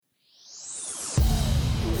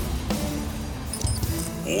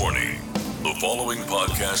Warning. The following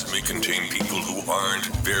podcast may contain people who aren't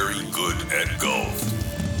very good at golf.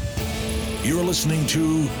 You're listening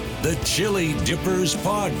to the Chillidippers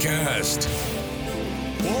podcast.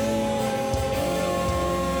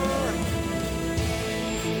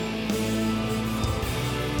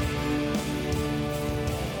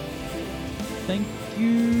 Thank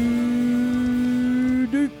you,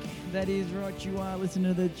 Duke. That is right. You are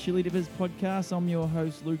listening to the Chillidippers podcast. I'm your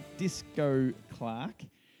host, Luke Disco Clark.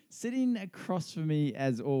 Sitting across from me,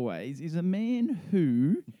 as always, is a man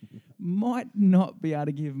who might not be able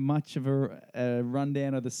to give much of a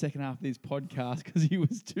rundown of the second half of this podcast because he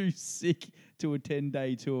was too sick to attend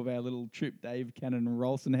day 2 of our little trip. Dave Cannon and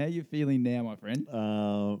Rolson, how are you feeling now, my friend?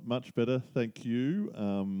 Much better, thank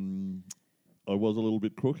you. I was a little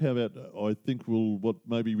bit crook. How about I think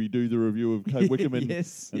maybe we do the review of Kate Wickham and,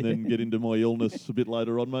 then get into my illness a bit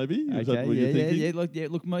later on, maybe? Is that what you're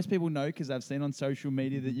thinking? Look, most people know because I've seen on social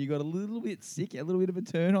media that you got a little bit sick, a little bit of a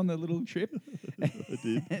turn on the little trip. I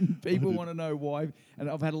did. And people want to know why. And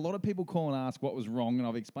I've had a lot of people call and ask what was wrong, and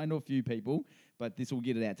I've explained to a few people, but this will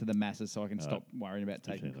get it out to the masses so I can stop worrying about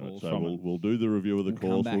taking calls from it. We'll do the review of the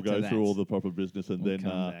course. We'll go through all the proper business, and then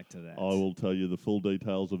I will tell you the full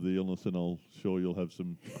details of the illness, and I'll sure you'll have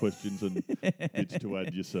some questions and bits to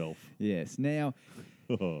add yourself. Yes. Now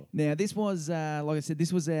this was like I said,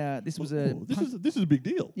 this is a big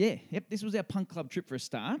deal. Yeah. Yep. This was our punk club trip for a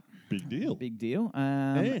start. Big deal.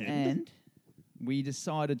 And we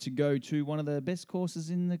decided to go to one of the best courses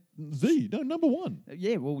in number one.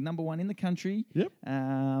 Number one in the country. Yep.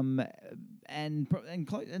 And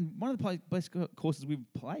one of the best courses we've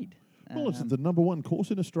played. Well, it's the number one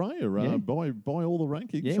course in Australia by all the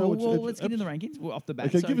rankings. Yeah, let's get in the rankings off the bat.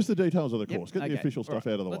 Okay, give us the details of the course. Get the official stuff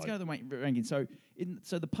out of the way. Let's go to the rankings.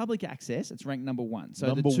 So the public access, it's ranked number one. So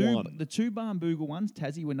number one. The two Barnbougle ones,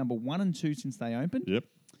 Tassie, were number 1 and 2 since they opened. Yep.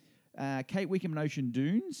 Kate Wickham and Ocean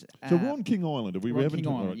Dunes. So we're on King Island. We've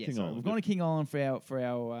gone to King Island for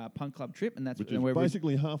our punk club trip, and which is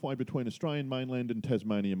basically halfway between Australian mainland and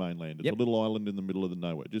Tasmania mainland. It's a little island in the middle of the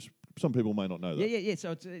nowhere. Just some people may not know that. Yeah.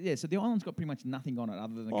 So the island's got pretty much nothing on it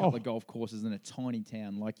other than a couple of golf courses and a tiny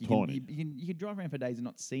town. Like you can drive around for days and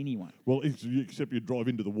not see anyone. Well, except you drive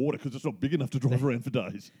into the water because it's not big enough to drive around for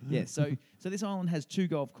days. Yeah. So this island has 2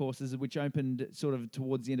 golf courses which opened sort of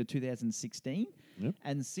towards the end of 2016. Yep.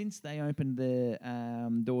 And since they opened the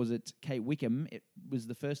doors at Kate Wickham, it was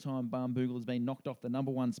the first time Barnbougle has been knocked off the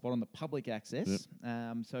number 1 spot on the public access.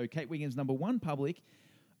 Yep. So Kate Wickham's number 1 public.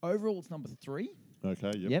 Overall, it's number 3.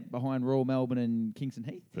 Okay, Yep, behind Royal Melbourne and Kingston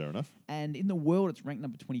Heath. Fair enough. And in the world, it's ranked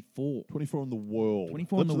number 24. 24 in the world.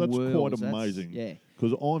 24 in the world. That's quite amazing. Yeah.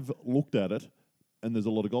 Because I've looked at it, and there's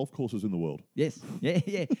a lot of golf courses in the world. Yes,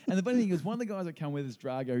 yeah. And the funny thing is, one of the guys that come with us,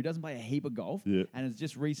 Drago, who doesn't play a heap of golf and has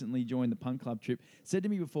just recently joined the punk club trip, said to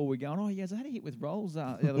me before we're going, he goes, I had a hit with Rolls the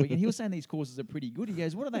other week, and he was saying these courses are pretty good. He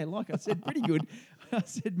goes, what are they like? I said, pretty good. I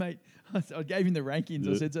said, mate, I gave him the rankings.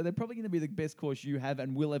 I said, so they're probably going to be the best course you have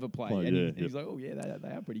and will ever play. And he's like, they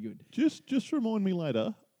are pretty good. Just remind me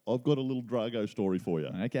later. I've got a little Drago story for you.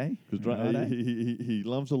 Okay. Because he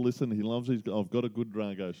loves to listen. He loves I've got a good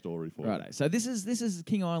Drago story for you. Right. So this is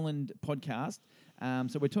King Island podcast.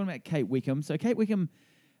 So we're talking about Kate Wickham. So Kate Wickham,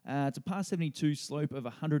 it's a par 72 slope of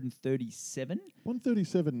 137.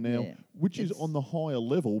 137 now, which is on the higher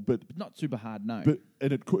level, but not super hard. No.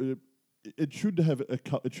 It should have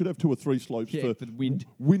 2 or 3 slopes for the wind.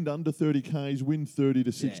 Wind under 30 k's, wind 30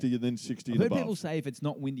 to 60, and then 60 and above. I've heard people say if it's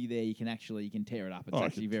not windy there, you can tear it up. It's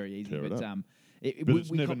actually very easy. But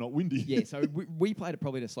it's never not windy. Yeah, so we played it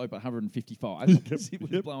probably at a slope at 155. It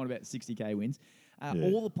was blowing about 60k winds.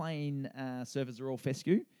 All the playing surfaces are all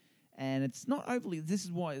fescue. And it's not overly. This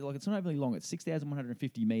is why, it's not overly long. It's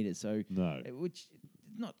 6,150 meters. So which.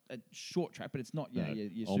 Not a short track, but it's not.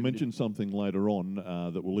 I'll mention something later on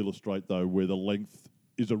that will illustrate though where the length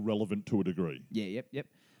is irrelevant to a degree. Yeah. Yep.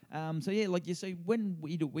 When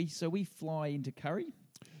we fly into Curry.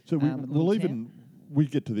 So we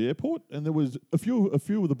get to the airport, and there was a few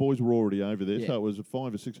of the boys were already over there. So it was a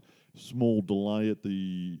 5 or 6 small delay at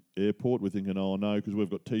the airport. We're thinking, because we've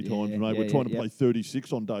got tea times, mate. We're trying to play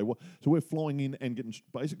 36 on day 1. So we're flying in and getting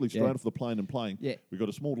basically straight off the plane and playing. Yeah. We've got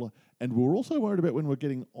a small delay. And we're also worried about when we're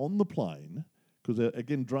getting on the plane, because,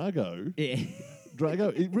 again, Drago,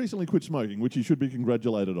 he recently quit smoking, which he should be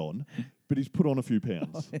congratulated on, but he's put on a few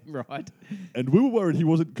pounds. Right. And we were worried he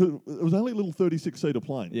wasn't, because it was only a little 36-seater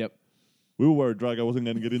plane. Yep. we were worried Drago wasn't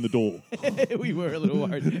going to get in the door. We were a little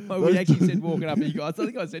worried. We actually said walking up, and you guys, I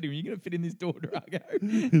think I said to him, "You're going to fit in this door,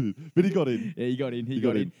 Drago." But he got in. Yeah, he got in. He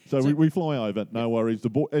got in. So we fly over. No worries.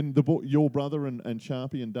 Your brother and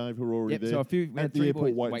Sharpie and Dave were already there. So we had at the 3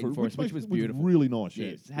 airport boys waiting for us, which was beautiful. Really nice.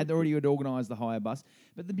 Yeah. Had already organised the hire bus.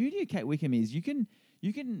 But the beauty of Cape Wickham is you can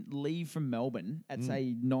leave from Melbourne at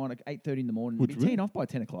say 8:30 in the morning. We'll be teeing off by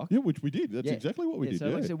 10 o'clock. Yeah, which we did. That's exactly what we did. So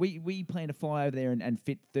like I said, we planned to fly over there and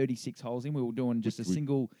fit 36 holes in. We were doing just a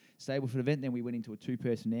single Stableford event. Then we went into a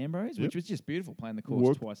 2-person Ambrose, which was just beautiful, playing the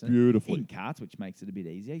course twice. Beautifully. In carts, which makes it a bit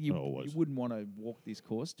easier. You wouldn't want to walk this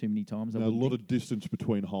course too many times. A lot of distance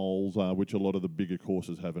between holes, which a lot of the bigger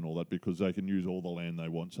courses have and all that, because they can use all the land they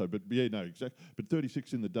want. So, but yeah, no, exactly. But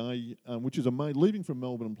 36 in the day, which is amazing. Leaving from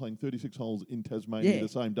Melbourne and playing 36 holes in Tasmania the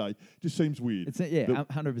same day just seems weird. It's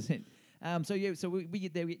 100%. So we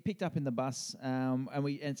get there, we get picked up in the bus, and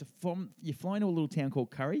it's you're flying to a little town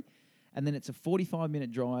called Curry, and then it's a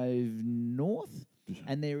 45-minute drive north,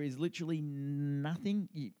 and there is literally nothing.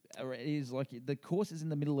 It is like the course is in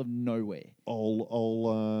the middle of nowhere.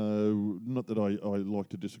 I'll not that I like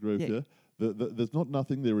to disagree with you. There's not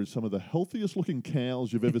nothing. There is some of the healthiest looking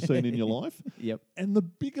cows you've ever seen in your life. Yep. And the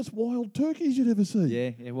biggest wild turkeys you'd ever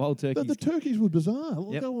see. Yeah, wild turkeys. The turkeys were bizarre.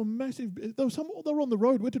 They were massive. They were on the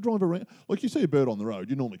road. We had to drive around. Like you see a bird on the road,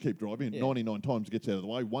 you normally keep driving. 99 times it gets out of the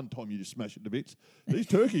way. One time you just smash it to bits. These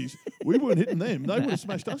turkeys, we weren't hitting them. They would have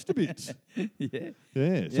smashed us to bits.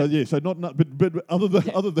 Yeah. So not. But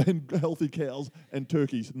other than healthy cows and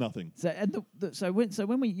turkeys, nothing. So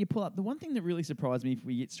when you pull up, the one thing that really surprised me, if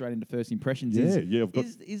we get straight into first impressions,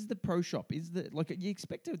 is the pro shop. Is the you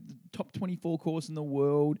expect a top 24 course in the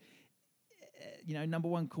world, number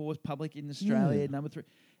 1 course public in Australia, number 3.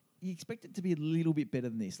 You expect it to be a little bit better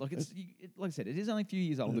than this. Like like I said, it is only a few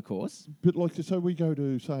years old, the course. But so we go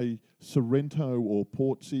to say Sorrento or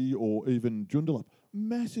Portsea or even Joondalup,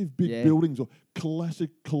 massive big buildings or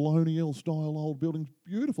classic colonial style old buildings,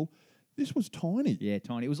 beautiful. This was tiny. Yeah,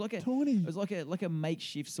 tiny. It was like a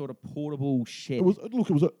makeshift sort of portable shed. It was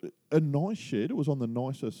a nice shed. It was on the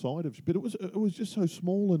nicer side of, but it was just so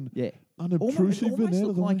small and unobtrusive. It almost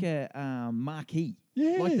looked like a marquee.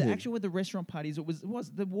 Yeah, like the actual with the restaurant parties. It was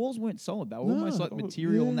the walls weren't solid. They were almost like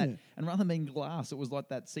material and that. And rather than being glass, it was like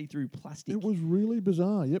that see-through plastic. It was really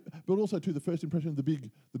bizarre. Yep, but also too the first impression of the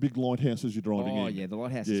big lighthouses you're driving in. Oh yeah, the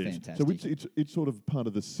lighthouse is fantastic. So it's sort of part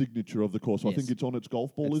of the signature of the course. I think it's on its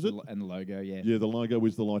golf ball, is it? And the logo, yeah. Yeah, the logo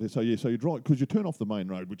is the lighthouse. So you drive because you turn off the main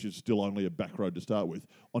road, which is still only a back road to start with,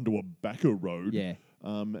 onto a backer road. Yeah.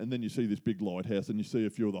 And then you see this big lighthouse, and you see a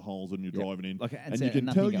few of the holes, and you're driving in, and you can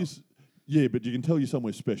tell you. Yeah, but you can tell you're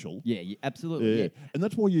somewhere special. Yeah, absolutely. Yeah. And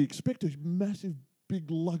that's why you expect a massive, big,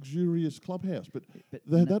 luxurious clubhouse. But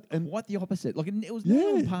quite the opposite. Like it was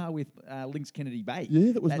not on par with Links Kennedy Bay.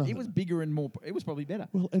 Yeah, that was nothing. It was bigger and more. It was probably better.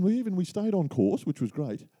 Well, and we stayed on course, which was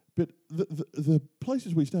great. But the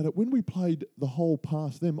places we stayed at, when we played the hole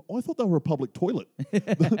past them, I thought they were a public toilet.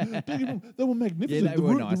 They were magnificent. Yeah, they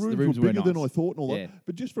were nice. The rooms were bigger than I thought and all that.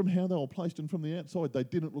 But just from how they were placed and from the outside, they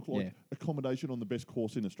didn't look like accommodation on the best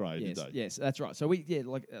course in Australia, did they? Yes, that's right. So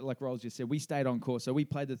like Rolls just said, we stayed on course. So we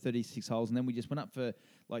played the 36 holes, and then we just went up for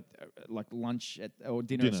like lunch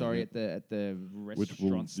dinner at the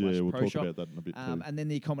restaurant we'll pro talk shop. About that in a bit too. And then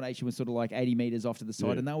the accommodation was sort of like 80 metres off to the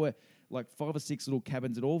side, and they were like 5 or 6 little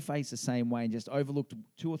cabins that all faced the same way and just overlooked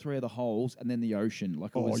 2 or 3 of the holes and then the ocean.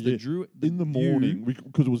 Like it was in the morning,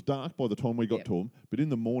 because it was dark by the time we got to them, but in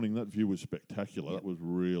the morning that view was spectacular. That was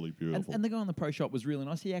really beautiful. And the guy on the pro shop was really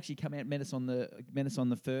nice. He actually came out, met us on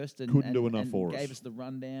the first, and couldn't do enough for us. Gave us the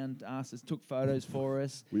rundown, asked us, took photos for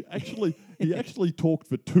us. He actually talked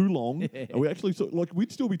for too long, and we actually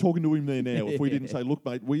we'd still be talking to him there now if we didn't say, "Look,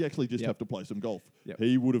 mate, we actually just have to play some golf." Yep.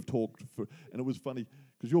 He would have talked and it was funny.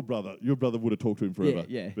 Because your brother would have talked to him forever.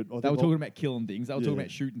 Yeah. But they were talking about killing things. They were talking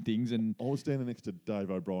about shooting things. And I was standing next to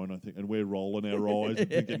Dave O'Brien, I think, and we're rolling our eyes and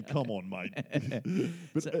thinking, "Come on, mate."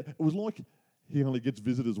 But it was like he only gets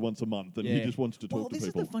visitors once a month, and he just wants to talk to people. Well, this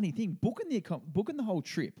is the funny thing. Booking the whole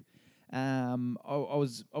trip. I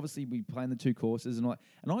was obviously we playing the 2 courses, and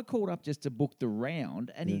I called up just to book the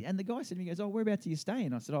round, and the guy said to me, he goes, "Oh, whereabouts are you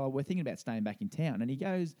staying?" I said, "Oh, we're thinking about staying back in town." And he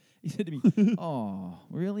said to me, "Oh,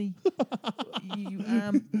 really?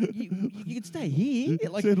 you could stay here?"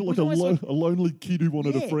 Sounded like a lonely kid who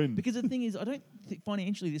wanted a friend. Because the thing is, I don't think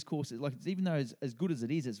financially this course is even though as good as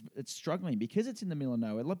it is, it's struggling because it's in the middle of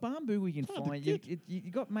nowhere. Like Barmboo, we can find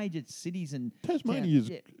you got major cities and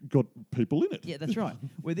Tasmania's got people in it. Yeah, that's right.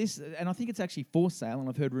 Where this. And I think it's actually for sale, and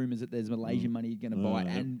I've heard rumours that there's Malaysian money going to buy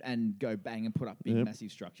it and go bang and put up big,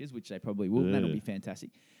 massive structures, which they probably will, and that'll be fantastic.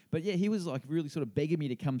 But yeah, he was like really sort of begging me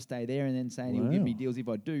to come stay there, and then saying he'll give me deals if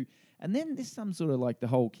I do. And then there's some sort of like the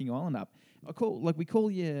whole King Island up. We call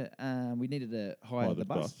you. We needed to hire the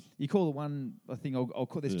bus. You call the one. I think I'll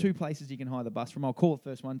call. There's 2 places you can hire the bus from. I'll call the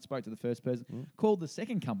first one. Spoke to the first person. Called the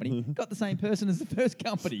second company. Got the same person as the first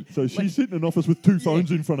company. So she's sitting in an office with 2 phones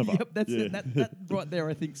in front of her. Yep, that's it. That right there.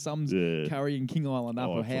 I think sums carrying King Island up,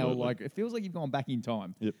 or how like it feels like you've gone back in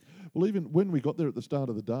time. Yep. Well, even when we got there at the start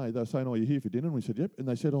of the day, they were saying, "Oh, you're here for dinner?" And we said, "Yep." And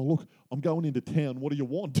they said, "Oh, look, I'm going into town. What do you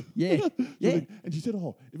want?" Yeah, And she said,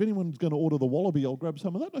 "Oh, if anyone's going to order the wallaby, I'll grab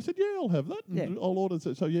some of that." And I said, "Yeah, I'll have that. And I'll order."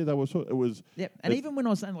 So yeah, they were. It was. Yep. And even when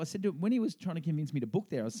I was saying, I said to him, when he was trying to convince me to book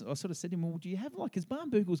there, I sort of said to him, "Well, do you have like?" Because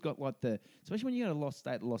Barnboogle's got like especially when you go to Lost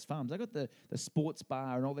State, Lost Farms, they got the sports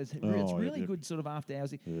bar and all this. It's really good sort of after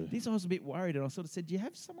hours. This I was a bit worried, and I sort of said, "Do you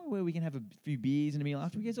have somewhere where we can have a few beers and a meal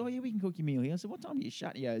after?" He goes, "Oh yeah, we can cook your meal here." I said, "What time do you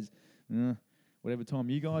shut?" He goes, whatever time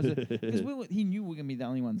you guys are. Because he knew we were going to be the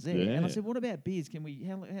only ones there. And I said, what about beers? Can we,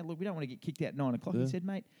 look, we don't want to get kicked out at 9 o'clock. He said,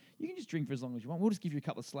 mate, you can just drink for as long as you want. We'll just give you a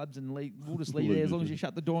couple of slabs and we'll just leave there as long as you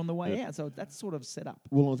shut the door on the way out. So that's sort of set up.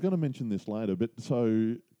 Well, I was going to mention this later, but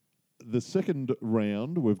so the second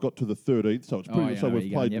round, we've got to the 13th, so it's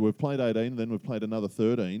pretty. We've played 18, then we've played another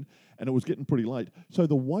 13, and it was getting pretty late. So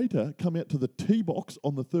the waiter come out to the tee box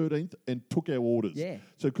on the 13th and took our orders. Yeah.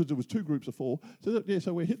 So because there was 2 groups of 4,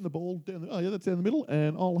 so we're hitting the ball down. That's down the middle,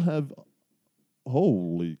 and I'll have.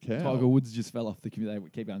 Holy cow! Tiger Woods just fell off the computer.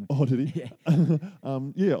 Keep going. Oh, did he?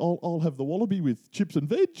 Yeah. I'll have the wallaby with chips and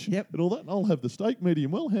veg. Yep. And all that. And I'll have the steak medium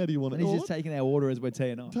well. How do you want it? And he's just taking our order as we're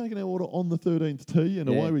teeing off. Taking our order on the 13th tee, and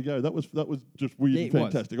away we go. That was just weird and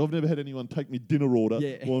fantastic. I've never had anyone take me dinner order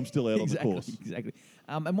while I'm still out on the course. Exactly.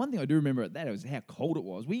 And one thing I do remember at that was how cold it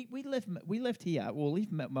was. We left here. Well, we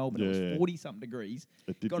left Melbourne. It was 40-something degrees.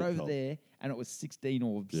 Got over there, and it was 16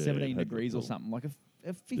 or 17 degrees or something. Like a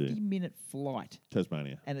 50-minute flight.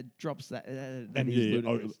 Tasmania. And it drops that. That is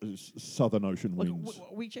ludicrous. Southern Ocean winds.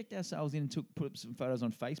 We checked ourselves in and put up some photos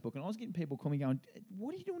on Facebook, and I was getting people calling me going,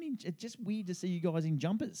 what are you doing? It's just weird to see you guys in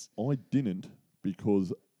jumpers. I didn't,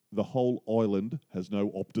 because the whole island has no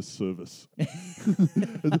Optus service.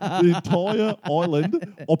 The entire island,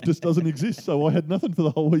 Optus doesn't exist, so I had nothing for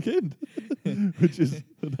the whole weekend, which is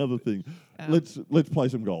another thing. Let's play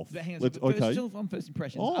some golf. Hang on, first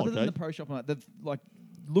impressions. Other than the pro shop,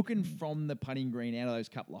 looking from the putting green out of those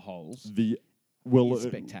couple of holes, is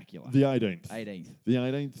spectacular. The 18th. 18th. The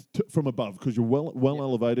 18th from above, because you're well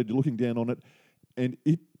elevated. You're looking down on it, and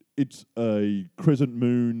it's a crescent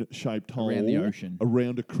moon shaped hole around the ocean,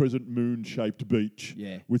 around a crescent moon shaped beach,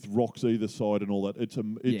 with rocks either side and all that.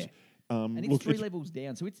 And it's 3 levels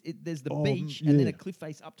down, so there's the beach and then a cliff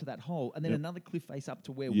face up to that hole, and then another cliff face up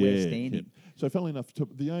to where we're standing. So, funnily enough,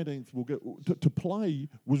 the 18th to play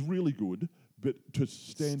was really good, but to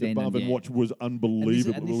stand above and watch was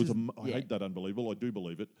unbelievable. I hate that unbelievable. I do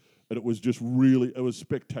believe it, but it was just it was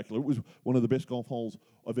spectacular. It was one of the best golf holes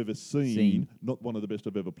I've ever seen. Not one of the best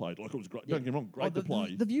I've ever played. Like, it was great. Don't get me wrong, great to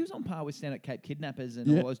play. The views on par with stand at Cape Kidnappers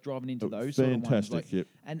and all those driving into those sort of ones. Fantastic.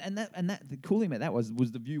 And that the cool thing about that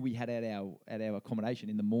was the view we had at our accommodation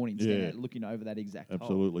in the morning, looking over that exact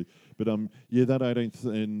absolutely. Hole. But that 18th,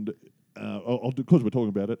 and because we're talking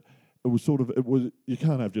about it. It was you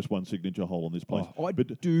can't have just one signature hole on this place.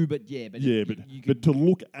 But to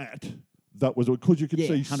look at, that was because you could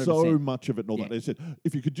see 100%. so much of it and all that. They said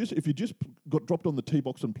if you just got dropped on the tee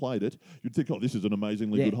box and played it, you'd think, this is an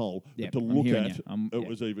amazingly good hole. But to look at, it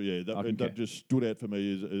was even that just stood out for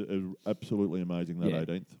me as absolutely amazing. That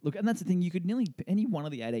 18th. Look, and that's the thing. You could nearly any one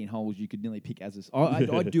of the 18 holes you could nearly pick as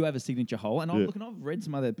I do have a signature hole, and I've read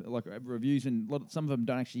some other reviews, and some of them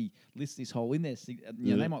don't actually list this hole in there.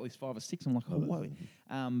 They might list 5 or 6. I'm like, whoa.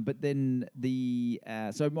 But then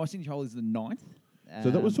so my signature hole is the 9th. So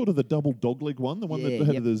that was sort of the double dogleg one, the one that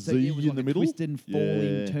had the Z in the middle. Twisted and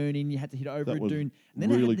falling, turning. You had to hit over a dune. And then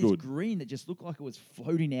really it had this green that just looked like it was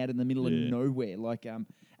floating out in the middle of nowhere.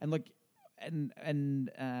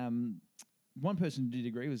 One person did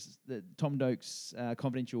agree was that Tom Doak's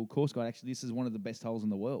confidential course guide. Actually, this is one of the best holes in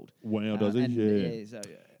the world. Wow, does he?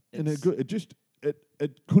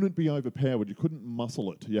 It couldn't be overpowered. You couldn't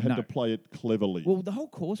muscle it. You had to play it cleverly. Well, the whole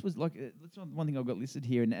course was like that's one thing I've got listed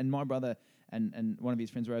here. And my brother and one of his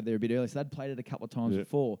friends were over there a bit earlier, so they'd played it a couple of times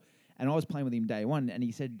before. And I was playing with him day one, and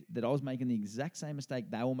he said that I was making the exact same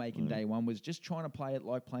mistake they were making day one, was just trying to play it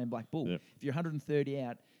like playing Black Bull. If you're 130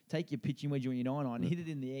 out, take your pitching wedge or your 9-iron, hit it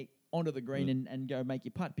in the air onto the green and go make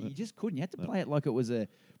your putt. But you just couldn't. You had to play it like it was a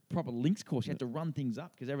proper links course. You had to run things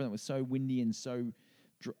up because everything was so windy and so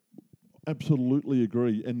Absolutely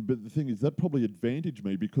agree. But the thing is, that probably advantaged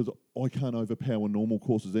me because I can't overpower normal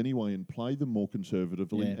courses anyway and play them more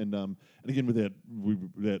conservatively. Yeah. And again,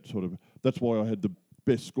 without sort of, that's why I had the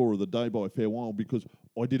best score of the day by a fair while, because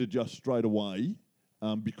I did adjust straight away.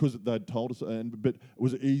 Because they'd told us, but it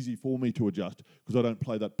was easy for me to adjust because I don't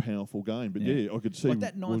play that powerful game. But I could see like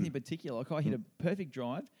that ninth in particular. Like I hit a perfect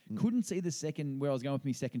drive, couldn't see the second where I was going with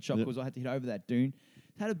my second shot because I had to hit over that dune.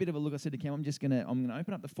 Had a bit of a look. I said to Cam, I'm gonna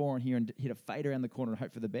open up the 4 on here and hit a fade around the corner and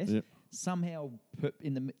hope for the best. Yep. Somehow,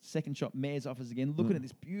 in the second shot, mares off us again. Looking at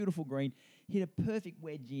this beautiful green, hit a perfect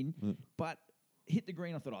wedge in, but hit the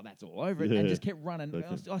green. I thought, that's all over it, and just kept running. Okay.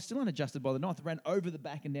 I was still unadjusted by the ninth. Ran over the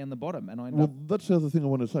back and down the bottom, and I ended Well, that's the other thing I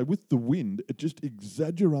want to say. With the wind, it just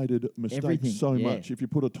exaggerated mistakes Everything, so much. If you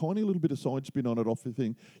put a tiny little bit of side spin on it off the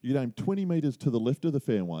thing, you'd aim 20 metres to the left of the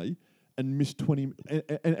fairway and miss 20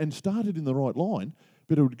 and started in the right line,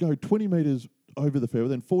 but it would go 20 metres over the fairway,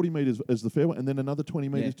 then 40 metres as the fairway, and then another 20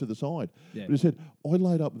 metres to the side. Yeah. But he said, I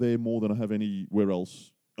laid up there more than I have anywhere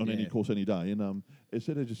else on any course any day. And it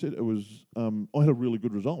said, as you said, it was, I had a really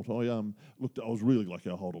good result. I was really lucky.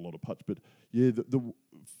 I hold a lot of putts, but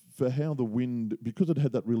for how the wind, because I'd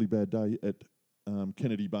had that really bad day at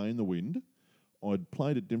Kennedy Bay in the wind, I'd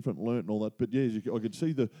played it different, learnt and all that. But I could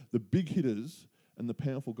see the big hitters and the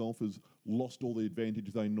powerful golfers lost all the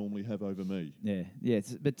advantage they normally have over me.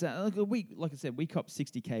 But like I said, we copped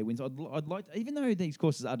 60k wins. I'd like to, even though these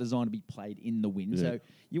courses are designed to be played in the wind, so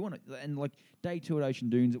you want to, and like day 2 at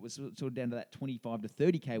Ocean Dunes, it was sort of down to that 25 to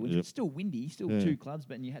 30k wins. It's still windy, still 2 clubs,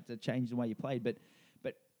 but you had to change the way you played. But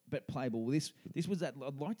playable. This was that.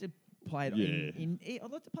 I'd like to play it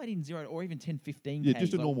I'd like to play it in 0 or even 10, 15k. Yeah,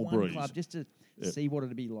 just a normal breeze club, just to see what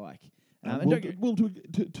it'd be like.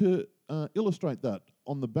 To illustrate that,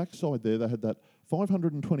 on the backside there, they had that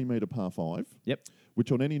 520 metre par 5,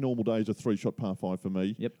 which on any normal day is a 3-shot par 5 for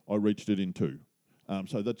me. I reached it in 2.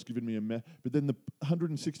 So that's given me but then the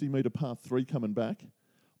 160 metre par 3 coming back,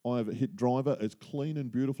 I've hit driver as clean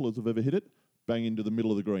and beautiful as I've ever hit it, bang into the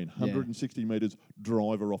middle of the green. 160 metres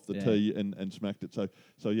driver off the tee and smacked it. So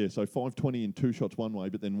 520 in 2 shots one way,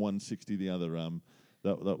 but then 160 the other.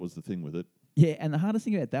 That was the thing with it. Yeah, and the hardest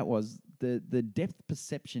thing about that was the depth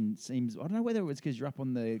perception seems... I don't know whether it was because you're up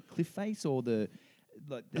on the cliff face or the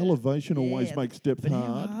elevation always makes depth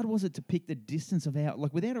hard. How hard was it to pick the distance of how...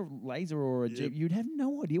 Like, without a laser or a jeep, you'd have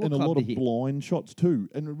no idea what club to hit. And a lot of blind shots too.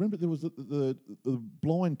 And remember, there was the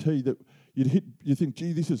blind tee that you'd hit, you think,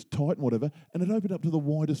 gee, this is tight and whatever, and it opened up to the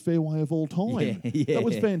widest fairway of all time. That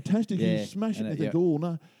was fantastic. You smash it and you think, oh,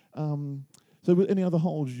 no. So were any other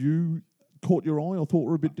holes you caught your eye or thought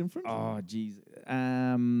were a bit different? Oh, geez.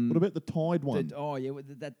 What about the Tide one? The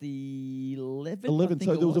 11th. 11th.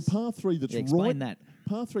 So there was a par 3 that's explain that.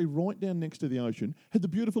 Par 3 right down next to the ocean, had the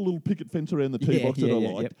beautiful little picket fence around the tee box that I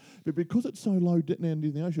liked. But because it's so low down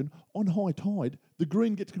in the ocean, on high tide, the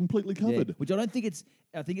green gets completely covered. Which I don't think it's...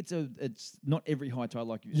 I think it's not every high tide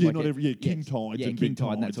like... not every... king tides and big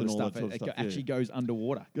tides and that sort of stuff. That It actually goes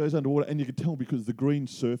underwater. Goes underwater, and you could tell because the green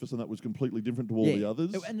surface and that was completely different to all the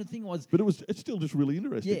others. And the thing was... But it's still just really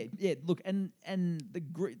interesting. Look, and the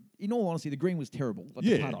green... In all honesty, the green was terrible.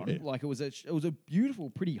 To putt on. Like, it was a beautiful,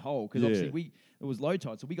 pretty hole, because obviously it was low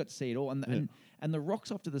tide, so we got to see it all. And the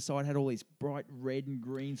rocks off to the side had all these bright red and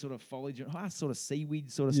green sort of foliage, sort of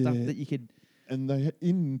seaweed sort of stuff that you could... And they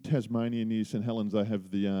in Tasmania near St Helens, they have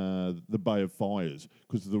the Bay of Fires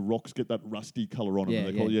because the rocks get that rusty colour on them.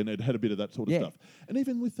 And it had a bit of that sort of stuff. And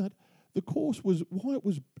even with that, the course was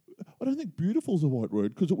I don't think beautiful is the right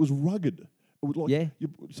word because it was rugged. It was like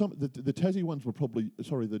the Tassie ones were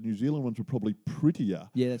the New Zealand ones were probably prettier.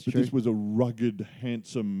 Yeah, that's but true. This was a rugged,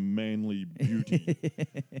 handsome, manly beauty.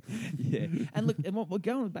 And look, and we're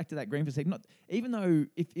going back to that green for a second. Even though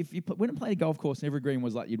if you went and played a golf course and every green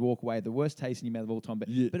was like you'd walk away the worst taste in your mouth of all time, but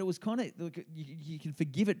it was kind of you can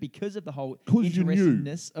forgive it because of the whole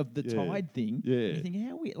interestingness of the tide thing. Yeah, you think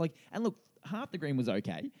how weird. And look. Half the green was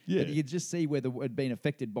okay, but you could just see where it had been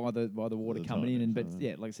affected by the water coming in. But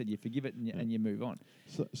like I said, you forgive it and you move on.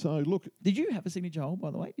 So look, did you have a signature hole, by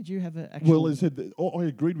the way? Did you have an actual? Well, as I said, I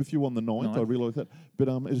agreed with you on the 9th. I realised that, but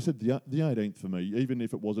as I said, the 18th for me, even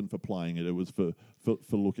if it wasn't for playing it, it was for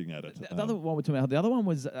looking at it. The other one we're talking about, the other one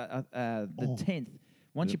was the 10th.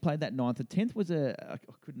 Once you played that 9th, the 10th was I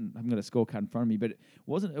haven't got a scorecard in front of me, but it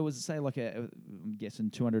was say like I'm guessing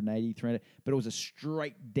 280, 300, but it was a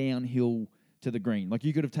straight downhill to the green. Like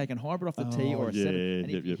you could have taken hybrid off the tee or a setup,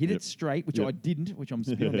 and if you hit it straight, which I didn't, which I'm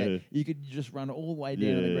spitting about, you could just run all the way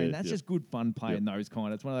down to the green. That's just good fun playing those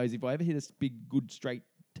kind. It's one of those, if I ever hit a big, good, straight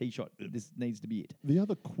tee shot, this needs to be it. The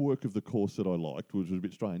other quirk of the course that I liked, which was a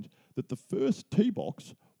bit strange, that the first tee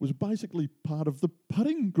box was basically part of the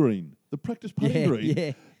putting green, the practice putting green.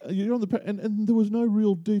 Yeah. You're on the and there was no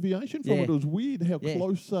real deviation from Yeah. it. It was weird how Yeah.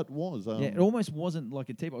 close that was. Yeah, it almost wasn't like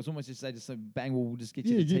a tee. It was almost just say bang, we'll just get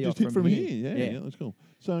you Yeah, to tee you off just hit from here. Yeah. Yeah, that's cool.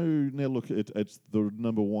 So now look, it's the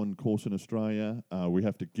number one course in Australia. We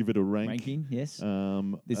have to give it a Ranking, yes.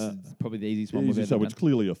 This is probably the easiest one easy, we've ever so done. it's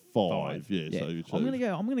clearly a 5. Yeah. So I'm gonna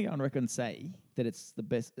go on record and say that it's the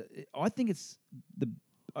best. I think it's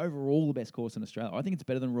overall the best course in Australia. I think it's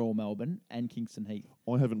better than Royal Melbourne and Kingston Heath.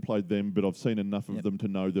 I haven't played them, but I've seen enough of them to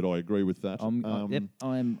know that I agree with that.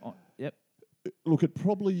 Yep. Look, it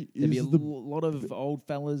probably There'd is be a lot of old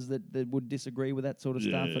fellas that would disagree with that sort of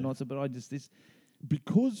stuff, Yeah. and also. But I just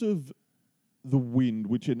because of the wind,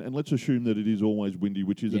 and let's assume that it is always windy,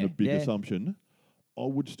 which isn't a big assumption. I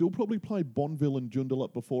would still probably play Bonneville and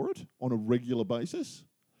Joondalup before it on a regular basis.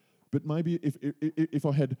 But maybe if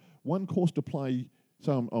I had one course to play.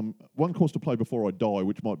 So one course to play before I die,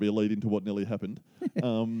 which might be a lead into what nearly happened.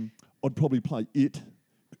 I'd probably play it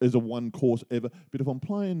as a one course ever. But if I'm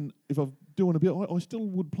doing a bit, I still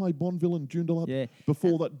would play Bonneville and Joondalup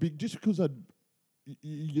before that big, just because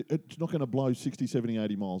it's not going to blow 60, 70,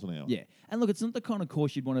 80 miles an hour. Yeah. And look, it's not the kind of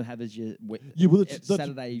course you'd want to have as your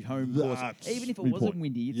Saturday home course. Even if it wasn't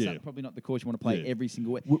windy, it's probably not the course you want to play every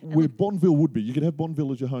single week. Where Bonneville would be. You could have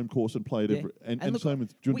Bonneville as your home course and play it every... And look, same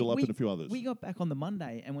with Joondalup and a few others. We got back on the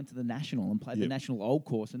Monday and went to the National and played the National Old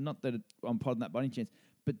Course, and not that I'm prodding that by any chance,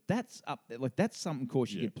 but that's up there. Like, that's something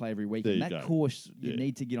course you could play every week. And that course you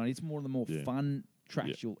need to get on. It's more of the more fun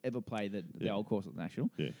tracks you'll ever play the old course at the National.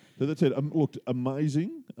 Yeah. So that's it. Looked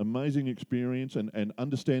amazing experience and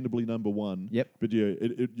understandably number one. Yep. But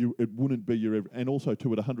it wouldn't be your and also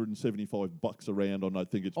too at $175 around on I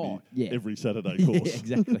think it's every Saturday course.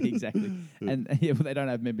 Yeah, exactly. And they don't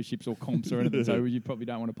have memberships or comps or anything, so you probably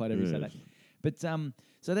don't want to play it every Saturday. But so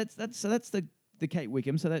that's the Cape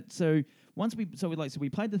Wickham. We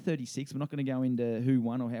played the 36. We're not going to go into who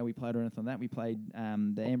won or how we played or anything like that. We played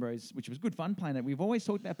the Ambrose, which was good fun playing it. We've always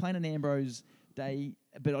talked about playing an Ambrose day,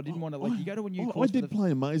 but I didn't want to you go to a new course. I did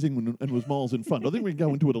play amazing and was miles in front. I think we can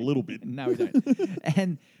go into it a little bit. No, we don't.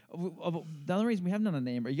 And the other reason we haven't done an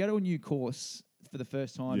Ambrose, you go to a new course for the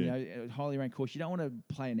first time, a highly ranked course, you don't want to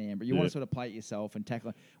play an Amber. You want to sort of play it yourself and tackle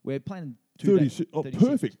it. We're playing 36.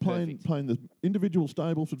 Perfect. Playing the individual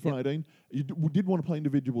stables for 18. You did want to play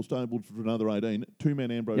individual stables for another 18.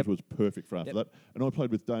 Two-man Ambrose was perfect for after that. And I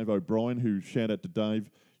played with Dave O'Brien, who, shout out to Dave,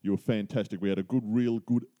 you were fantastic. We had a real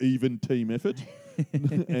good, even team effort.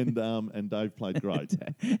 and Dave played great.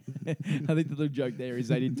 I think the little joke there is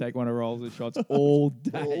they didn't take one of Rolls' shots all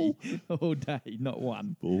day, not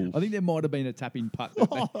one. Balls. I think there might have been a tap-in putt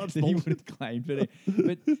that he would have claimed.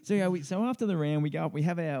 But so after the round, we go up. We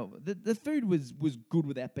have the food was good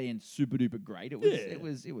without being super duper great. It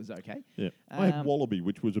was okay. Yeah, I had wallaby,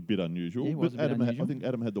 which was a bit unusual. Yeah, but I think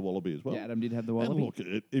Adam had the wallaby as well. Yeah, Adam did have the wallaby. And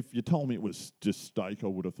look, if you told me it was just steak, I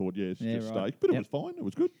would have thought it's just steak. But it was fine. It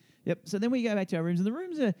was good. Yep. So then we go back to our rooms, and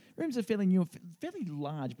the rooms are fairly new, fairly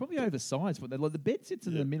large, probably oversized. But the bed sits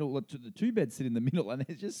in the middle. The two beds sit in the middle, and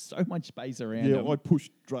there's just so much space around. Yeah, I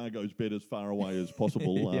pushed Drago's bed as far away as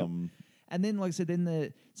possible. Yep. And then, like I said,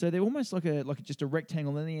 they're almost like just a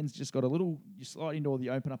rectangle. And then the end's just got a little. You slide into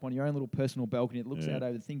you open up on your own little personal balcony. It looks out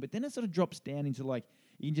over the thing, but then it sort of drops down into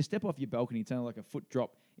you can just step off your balcony. It's only like a foot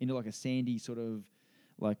drop into like a sandy sort of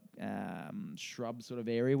shrub sort of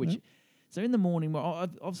area, which. Mm-hmm. So in the morning,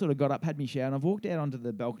 I've sort of got up, had me shower, and I've walked out onto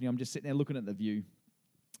the balcony. I'm just sitting there looking at the view,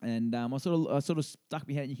 and I sort of stuck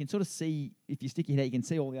my head. And you can sort of see, if you stick your head, you can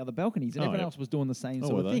see all the other balconies, and everyone else was doing the same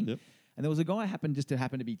sort of thing. Yep. And there was a guy happened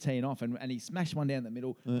to be teeing off, and he smashed one down the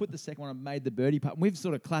middle, put the second one, and made the birdie putt. And we've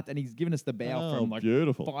sort of clapped, and he's given us the bow from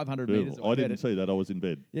 500 metres. I didn't see that. I was in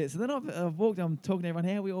bed. Yeah. So then I've walked. I'm talking to everyone.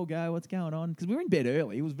 How we all go? What's going on? Because we were in bed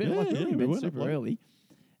early. It was very we were super early,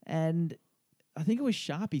 and I think it was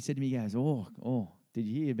Sharp. He said to me, he goes, "Oh, did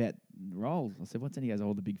you hear about Rolls?" I said, "What's that?" He goes,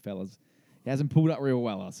 "Oh, the big fellas. He hasn't pulled up real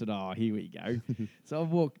well." I said, "Oh, here we go."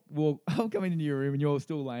 So I'm coming into your room and you're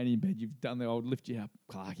still laying in bed. You've done the old lift you up,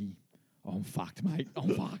 Clarky. Oh, I'm fucked, mate.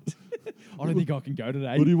 I'm fucked. I don't think I can go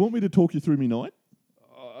today. Well, do you want me to talk you through me night?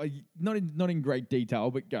 Not in great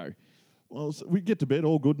detail, but go. Well, so we get to bed,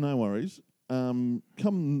 all good, no worries.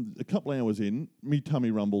 Come a couple hours in, me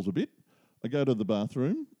tummy rumbles a bit. I go to the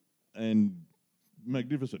bathroom and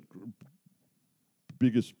magnificent.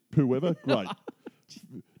 Biggest poo ever. Great.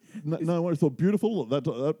 No, I thought beautiful.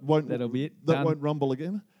 That'll be it. That won't rumble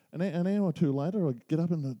again. An hour or two later, I get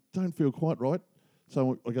up and I don't feel quite right.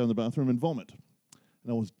 So I go in the bathroom and vomit.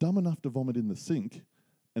 And I was dumb enough to vomit in the sink,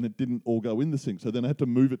 and it didn't all go in the sink. So then I had to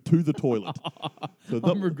move it to the toilet.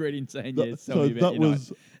 I'm regretting saying yes. So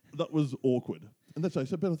that was awkward. And that's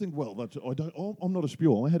so. But I think, well, I'm not a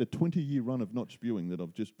spewer. I had a 20-year run of not spewing that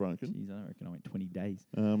I've just broken. Jeez, I reckon I went 20 days.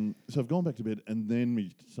 So I've gone back to bed, and then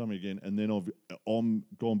me stomach again, and then I'm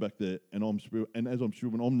gone back there, and I'm spewing. And as I'm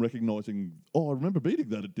spewing, I'm recognising. Oh, I remember beating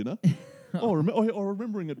that at dinner. I'm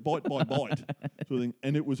remembering it bite by bite, sort of thing.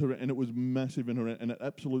 And it was massive and it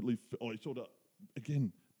absolutely. I sort of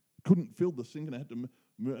again couldn't fill the sink, and I had to.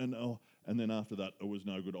 And then after that, it was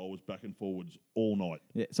no good. I was back and forwards all night.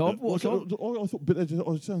 Yeah, so I thought, but as I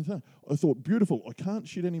was saying, I thought, beautiful. I can't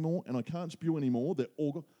shit anymore, and I can't spew anymore. They're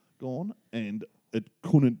all gone, and it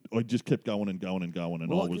couldn't. I just kept going and going and going,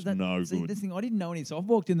 and I was no good. This thing, I didn't know any, so I've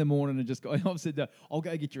walked in the morning and just I've said, "I'll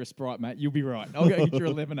go get you a Sprite, mate. You'll be right. I'll go get you a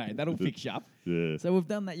lemonade. That'll fix you up." Yeah. So we've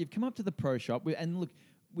done that. You've come up to the pro shop, and look.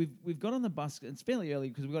 We've got on the bus. It's fairly early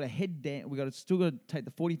because we've got to head down. Still got to take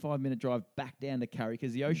the 45-minute drive back down to Curry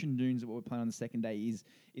because the Ocean Dunes that we're playing on the second day is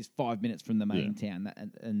 5 minutes from the main town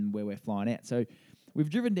and where we're flying out. So we've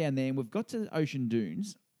driven down there and we've got to Ocean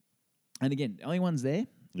Dunes, and again, only one's there.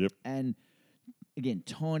 Yep. And again,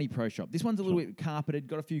 tiny pro shop. This one's a little bit carpeted,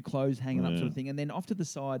 got a few clothes hanging up, sort of thing. And then off to the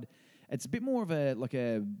side, it's a bit more of a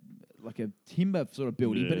timber sort of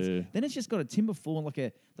building, but it's just got a timber floor and like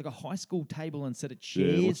a high school table and set of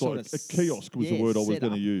chairs. Like a kiosk was the word I was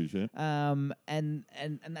going to use. Yeah. And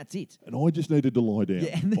that's it. And I just needed to lie down.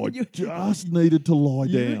 Yeah, and I just needed to lie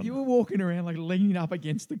down. You were walking around like leaning up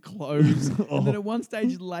against the clothes, and then at one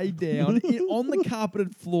stage laid down on the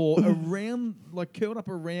carpeted floor, around like curled up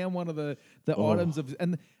around one of the items of,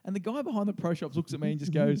 and the guy behind the pro shops looks at me and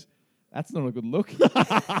just goes, "That's not a good look." He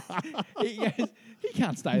goes, "He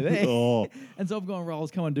can't stay there." Oh. And so I've gone,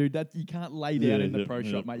 "Rolls, come on, dude. That you can't lay down in the pro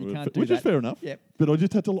shop, mate. You can't do that." Which is fair enough. Yep. But I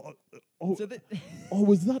just had to. I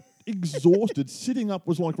was that exhausted. Sitting up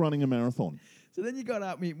was like running a marathon. So then you got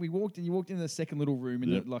up. We walked in. You walked into the second little room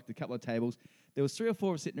and like the couple of tables. There was 3 or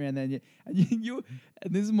 4 sitting around there, and you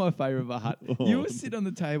and this is my favourite part. You were sitting on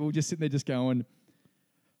the table, just sitting there, just going.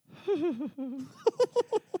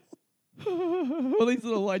 Well, these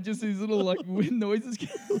little wind noises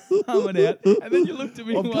coming out, and then you looked at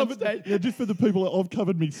me one stage. Yeah, just for the people, I've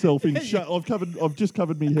covered myself in. I've just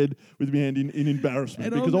covered my head with my hand in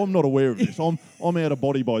embarrassment because I'm not aware of this. I'm out of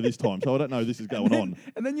body by this time, so I don't know this is going on.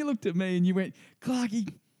 And then you looked at me and you went, "Clarky,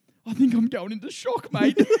 I think I'm going into shock,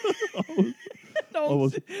 mate." I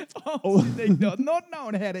was sitting there not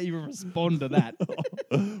knowing how to even respond to that.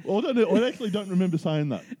 Well, I don't know. I actually don't remember saying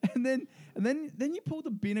that. And then you pulled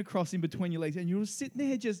the bin across in between your legs, and you were sitting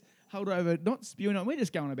there just held over, not spewing on. We're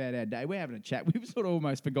just going about our day. We're having a chat. We've sort of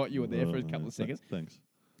almost forgot you were there for a couple of seconds. Thanks.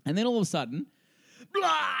 And then all of a sudden,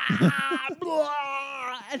 blah,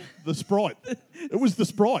 blah. The Sprite. It was the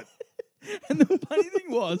Sprite. And the funny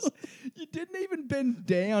thing was, you didn't even bend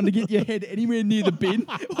down to get your head anywhere near the bin.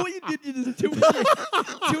 All you did, you just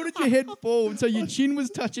tilted your head forward so your chin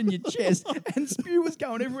was touching your chest and spew was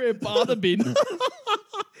going everywhere bar the bin.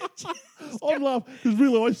 I'm laughing because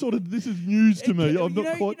really, this is news to me. I'm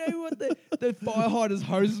not quite. You know what the fire hyders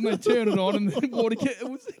hoses and they turn it on and the water it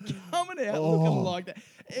was coming out looking like that.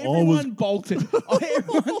 Everyone bolted.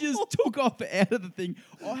 Everyone just took off out of the thing.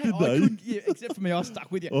 I couldn't, except for me, I stuck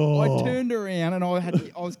with you. I turned around and I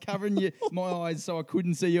was covering my eyes so I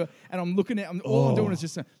couldn't see you. And I'm looking at. All I'm doing is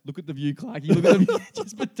just saying, "Look at the view, Clarky. Look at the view."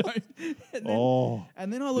 Just but don't.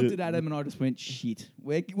 And then I looked at Adam and I just went, "Shit,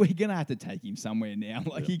 we're gonna have to take him somewhere now.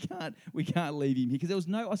 Like we can't leave him here because there was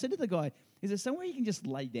no." I said to the guy, "Is there somewhere you can just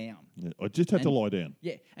lay down?" Yeah, I just had to lie down.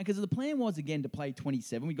 Yeah, and because the plan was again to play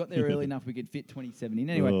 27. We got there early enough we could fit 27 in.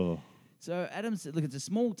 Anyway, so Adam said, "Look, it's a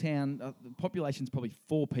small town. The population's probably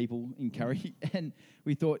 4 people in Curry." And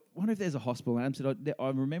we thought, wonder if there's a hospital. And Adam said, I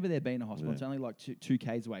remember there being a hospital. Yeah. It's only like 2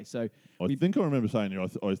 k's away. So I think I remember saying to you,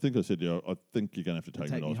 I think I said to you, I think you're going to have to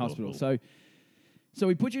take me to hospital. So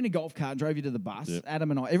we put you in a golf cart, drove you to the bus. Yep.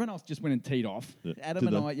 Adam and I, everyone else just went and teed off. Yep. Adam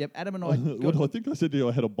and I. I think I said to you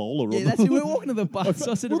I had a bowler. Yeah, that's it. We were walking to the bus.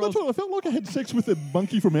 I said, that's what I felt like. I had sex with a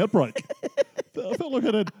monkey from Outbreak. I felt like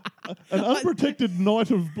I had an unprotected night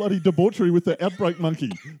of bloody debauchery with the Outbreak monkey.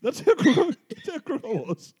 That's how good I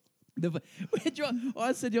was.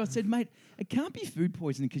 I said, "Mate, it can't be food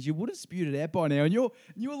poisoning because you would have spewed it out by now." And you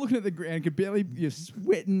were looking at the ground, you're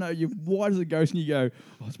sweating, you're white as a ghost, and you go,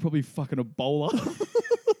 "Oh, it's probably fucking a bowler."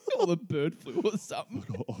 Or the bird flu or something.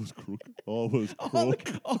 I was crook. No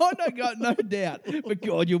doubt. But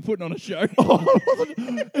God, you're putting on a show.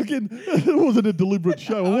 Again, it wasn't a deliberate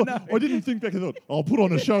show. I didn't think back and thought, "I'll put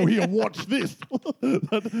on a show here, watch this."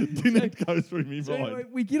 That didn't go through me mind. Anyway,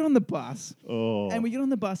 we get on the bus,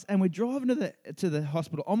 and we're driving to the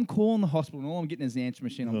hospital. I'm calling the hospital, and all I'm getting is the answer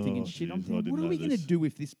machine. I'm thinking, "Shit!" What are we going to do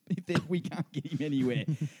if we can't get him anywhere?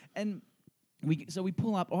 And we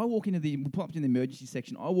pull up. We pull up to the emergency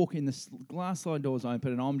section. I walk in, the glass slide doors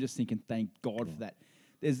open, and I'm just thinking, thank God for that.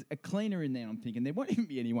 There's a cleaner in there. I'm thinking there won't even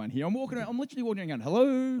be anyone here. I'm literally walking around going, hello.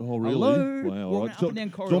 Oh, really? Hello. Wow. Walking Right. up and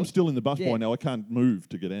down So corridors. I'm still in the bus by now. I can't move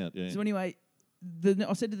to get out. Yeah. So anyway,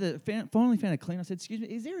 I said to finally found a cleaner. I said, excuse me,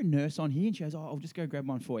 is there a nurse on here? And she goes, oh, I'll just go grab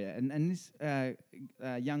one for you. And this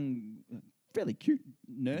young, fairly cute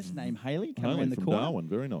nurse named Hayley came around the from corner. Darwin.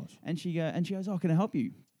 Very nice. And she goes, oh, can I help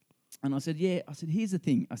you? And I said, yeah. I said, here's the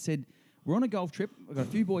thing. I said, we're on a golf trip. I've got a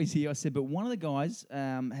few boys here. I said, but one of the guys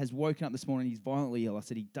has woken up this morning. He's violently ill. I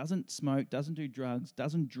said, he doesn't smoke, doesn't do drugs,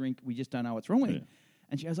 doesn't drink. We just don't know what's wrong with him.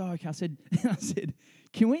 And she goes, oh, okay. I said,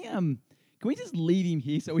 can we just leave him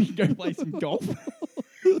here so we can go play some golf?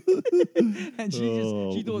 And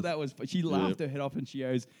she thought that was. She laughed her head off and she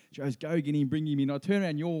goes, go get him, bring him in. I turn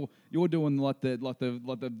around, you're doing like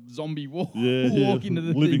the zombie walk, walk into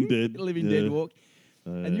the living dead walk.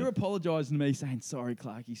 And you're apologising to me, saying, sorry,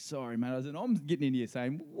 Clarky, sorry, mate. I said, I'm getting in here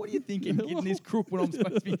saying, what are you thinking, getting this crook when I'm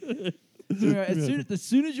supposed to be... So as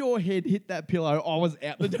soon as your head hit that pillow, I was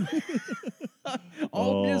out the door.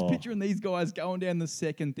 I'm just picturing these guys going down the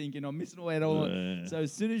second thinking, I'm missing all out. So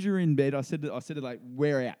as soon as you're in bed, I said to like,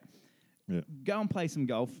 we're out. Yeah. Go and play some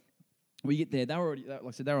golf. We get there. They were already, like I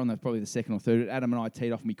said, they were on probably the second or third. Adam and I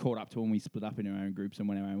teed off and we caught up to them. We split up in our own groups and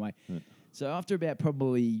went our own way. Yeah. So after about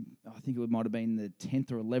probably, I think it might have been the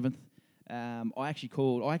 10th or 11th, I actually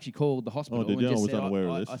called the hospital. Oh, did you? I was unaware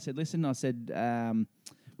of this. I said, listen,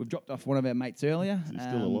 we've dropped off one of our mates earlier. Is he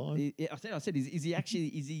still alive? I said, is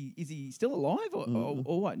he still alive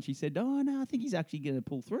or what? And she said, oh no, I think he's actually going to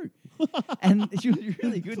pull through. And she was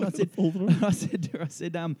really good. And I said,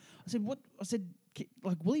 what? I said,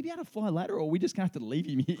 like, will he be able to fly ladder, or are we just going to have to leave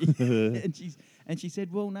him here? and she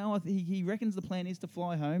said, well, no, he reckons the plan is to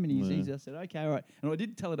fly home. And I said, okay, all right. And I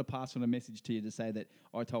did tell her to pass on a message to you to say that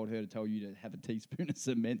I told her to tell you to have a teaspoon of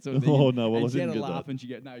cement sort of thing. Oh, no, well, and I she had didn't a get laugh,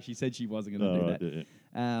 that. and she said she wasn't going to do that.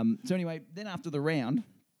 Yeah. So anyway, then after the round,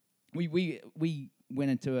 we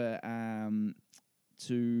went into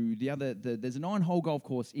there's a 9-hole golf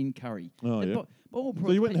course in Curry. Oh, yeah. So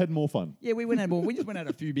you went and had more fun? Yeah, we went and had more. We just went and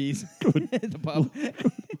had a few beers at the pub.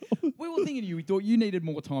 We were thinking of you. We thought you needed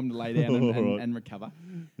more time to lay down and recover.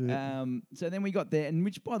 Yeah. So then we got there, and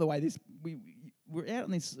which, by the way, we were out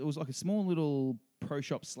on this. It was like a small little pro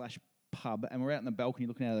shop / pub, and we're out on the balcony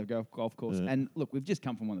looking out of the golf course. Yeah. And look, we've just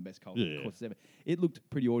come from one of the best golf courses ever. It looked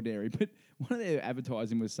pretty ordinary, but one of their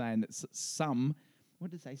advertising was saying that some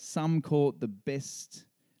call it the best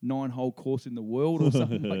 9-hole course in the world or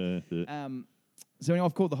something. So anyway,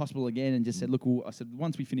 I've called the hospital again and just said, look, I said,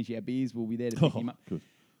 once we finish our beers, we'll be there to pick him up. Good.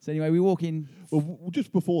 So anyway, we walk in. Well,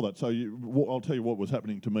 just before that, I'll tell you what was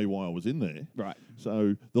happening to me while I was in there. Right.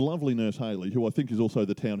 So the lovely nurse Hayley, who I think is also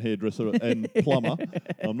the town hairdresser and plumber,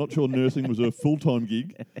 I'm not sure nursing was her full-time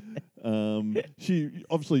gig. She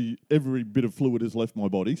obviously every bit of fluid has left my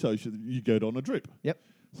body, so you go on a drip. Yep.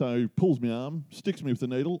 So pulls my arm, sticks me with the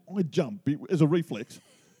needle. I jump as a reflex.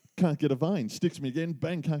 Can't get a vein. Sticks me again.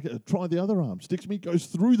 Bang, can't get. Try the other arm. Sticks me, goes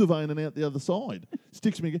through the vein and out the other side.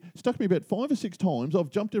 Sticks me again. Stuck me about 5 or 6 times. I've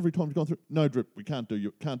jumped every time. Gone through. No drip. We can't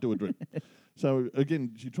do a drip. So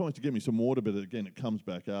again, she tries to get me some water, but again, it comes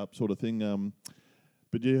back up, sort of thing.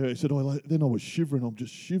 But yeah, I said. Then I was shivering. I'm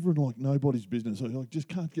just shivering like nobody's business. I just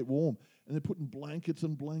can't get warm. And they're putting blankets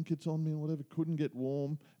on me and whatever. Couldn't get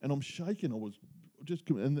warm, and I'm shaking. I was.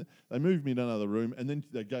 And they moved me to another room, and then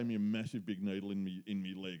they gave me a massive big needle in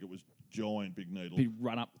me leg. It was giant big needle, big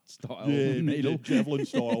run-up style needle, javelin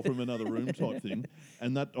style from another room type thing.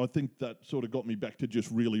 And that I think that sort of got me back to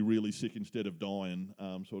just really, really sick instead of dying,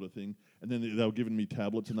 sort of thing. And then they were giving me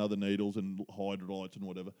tablets and other needles and hydrolytes and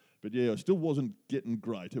whatever. But yeah, I still wasn't getting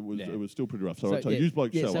great. It was still pretty rough. So you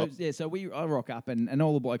blokes show up. So I rock up, and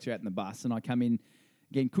all the blokes are out in the bus, and I come in.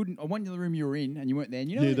 Again, I went to the room you were in, and you weren't there.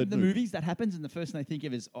 And you know the movies that happens, and the first thing they think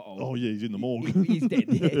of is, oh yeah, he's in the morgue. He's dead.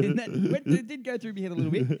 It did go through my head a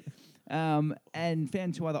little bit. And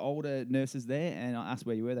found 2 other older nurses there, and I asked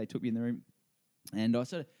where you were. They took me in the room, and I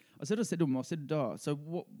said to them, so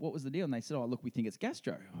what was the deal? And they said, look, we think it's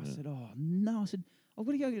gastro. I said, oh no. I said, I've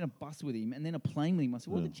got to go get a bus with him and then a plane with him. I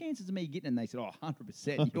said, what are the chances of me getting it? And they said,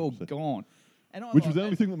 100%. You're gone. And which was the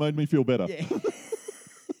only thing that made me feel better. Yeah.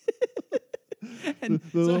 At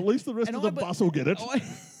least the rest of the bus will get it.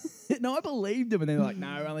 I believed him, and they're like,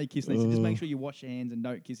 no, only kiss me. So just make sure you wash your hands and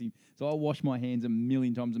don't kiss him. So I washed my hands a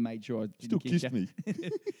million times and made sure I didn't still kiss kissed you.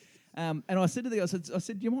 me. And I said to the guy, I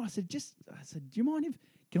said, do you mind? Do you mind if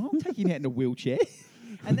can I take him out in a wheelchair?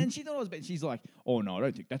 And then she thought I was bad. She's like, oh no, I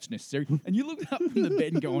don't think that's necessary. And you looked up from the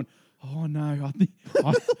bed and going, oh no,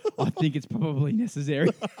 I think it's probably necessary.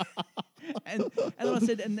 and then I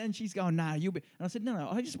said, and then she's going, "Nah, you'll be." And I said, "No,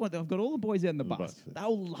 I've got all the boys out in the bus.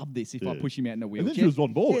 They'll love this if I push him out in a wheelchair." And then she was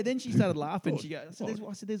on board. Yeah. Then she started laughing. She goes,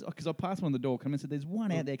 I said, "There's," because I passed one on the door. Come and said, "There's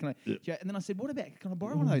one out there." Can I? Yeah. And then I said, "What about? Can I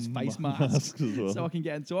borrow one of those face masks so I can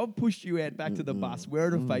get?" And so I've pushed you out back to the bus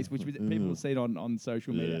wearing a face, which people have seen on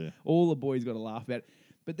social media. Yeah. All the boys got to laugh about it.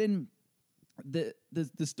 But then the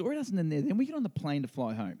story doesn't end there. Then we get on the plane to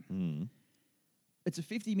fly home. It's a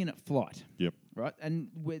 50-minute flight. Yep. Right? And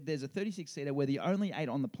there's a 36-seater where the only 8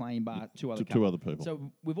 on the plane bar two other people.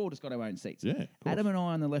 So we've all just got our own seats. Yeah, Adam and I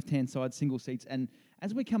on the left-hand side, single seats. And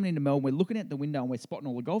as we're coming into Melbourne, we're looking out the window and we're spotting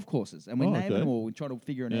all the golf courses. And we're naming them all. We're trying to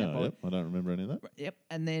figure it out. Yep. I don't remember any of that. Yep.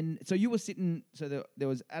 And then, so you were sitting, so there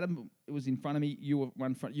was Adam, it was in front of me. You were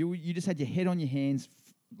one front. You just had your head on your hands,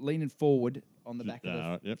 leaning forward on the back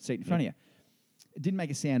of the seat in front of you. It didn't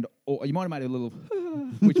make a sound, or you might have made a little,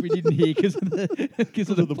 which we didn't hear because of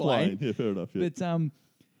the plane. Yeah, fair enough. Yeah. But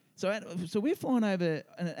so we're flying over,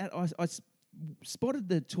 and I spotted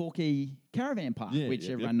the Torquay caravan park, which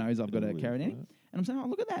everyone knows I've got a caravan in. And I'm saying, oh,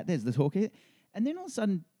 look at that, there's the Torquay. And then all of a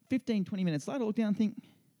sudden, 15, 20 minutes later, I look down and think,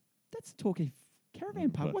 that's the Torquay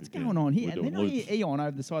caravan park. What's going on here? And then I hear Eon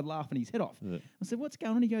over the side laughing his head off. Yeah. I said, what's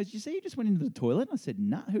going on? He goes, you see, you just went into the toilet? I said,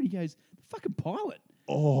 nah. Who? He goes, the fucking pilot.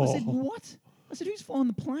 Oh. I said, what? I said, who's flying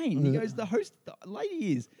the plane? He goes, the host, the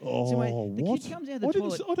lady is. Oh, so the what? kid comes out of the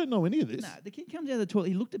toilet. I don't know any of this. No, the kid comes out of the toilet.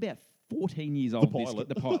 He looked about 14 years old,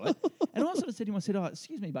 the pilot. And I sort of said to him, I said, oh,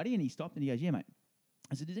 excuse me, buddy. And he stopped and he goes, yeah, mate.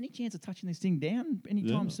 I said, is there any chance of touching this thing down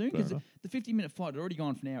anytime soon? Because the 50-minute flight had already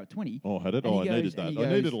gone for an hour at 20. Oh, had it? I needed that. I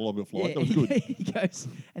needed a longer flight. Yeah, that was good.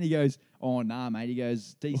 he goes, oh, nah, mate. He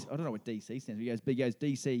goes, DC, I don't know what DC stands for. He goes,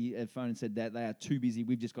 DC phone and said that they are too busy.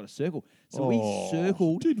 We've just got to circle. So we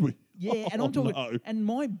circled. Did we? Yeah, and I'm talking. No. And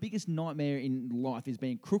my biggest nightmare in life is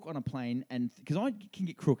being crook on a plane, and because I can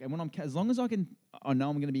get crook, and when as long as I know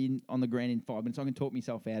I'm going to be on the ground in 5 minutes. I can talk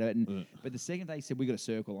myself out of it. And but the second they said we got a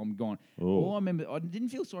circle, I'm gone. All I remember, I didn't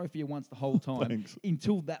feel sorry for you once the whole time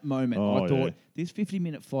until that moment. I thought this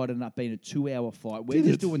 50-minute flight ended up being a 2-hour flight. We're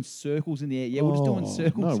just doing circles in the air. Yeah, we're just doing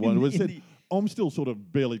circles. No one. I'm still sort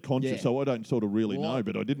of barely conscious, so I don't sort of really know,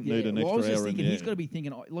 but I didn't need an extra hour. I was just thinking, in the air. He's got to be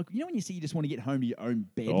thinking, like, you know when you see you just want to get home to your own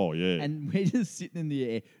bed? Oh, yeah. And we're just sitting in the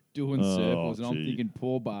air doing circles, and I'm thinking,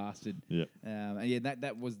 poor bastard. Yeah. And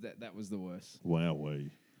that was the worst.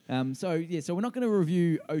 Wowee. So we're not going to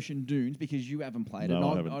review Ocean Dunes because you haven't played it.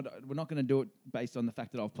 I haven't. We're not going to do it based on the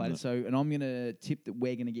fact that I've played it. So, and I'm going to tip that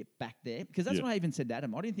we're going to get back there because that's what I even said to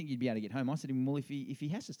Adam. I didn't think you'd be able to get home. I said to him, well, if he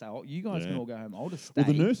has to stay, you guys can all go home. I'll just stay.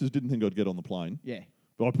 Well, the nurses didn't think I'd get on the plane. Yeah.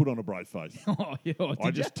 But I put on a brave face.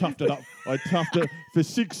 I just toughed it up. I toughed it. For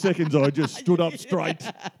 6 seconds, I just stood up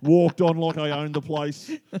straight, walked on like I owned the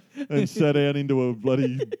place, and sat down into a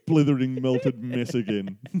bloody blithering, melted mess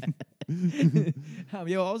again. I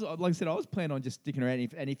was planning on just sticking around.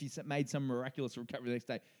 If you made some miraculous recovery the next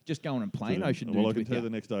day, just going and playing Ocean Dunes. Well, I can tell you the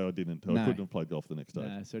next day I didn't. I couldn't have played golf the next day.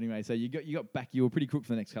 No, so anyway, so you got back. You were pretty crook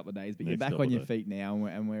for the next couple of days, but you're back on your feet now,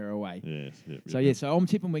 and we're away. Yes. So I'm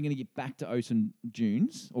tipping we're going to get back to Ocean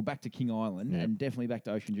Dunes or back to King Island, and definitely back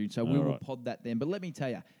to Ocean Dunes. So we will pod that then. But let me tell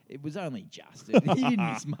you, it was only just. He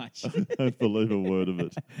didn't miss much. Don't believe a word of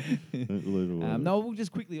it. Don't believe a word. No, we'll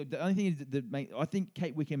just quickly. The only thing is that I think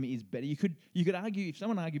Kate Wickham is better. You could argue if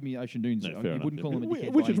someone argued me Ocean Dunes, you wouldn't call him a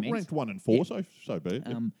dickhead. Which is ranked 1 and 4, so be it.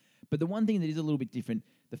 But the one thing that is a little bit different,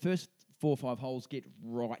 the first 4 or 5 holes get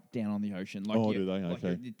right down on the ocean. Like do they?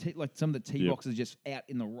 Okay. Like some of the tee boxes are just out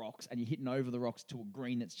in the rocks, and you're hitting over the rocks to a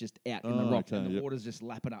green that's just out in the rocks, and the water's just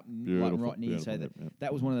lapping up right near you. So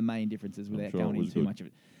that was one of the main differences without going into too much of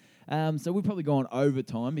it. So we've probably gone over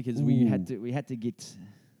time because we had to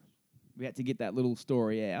get that little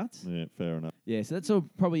story out. Yeah, fair enough. Yeah, so that's all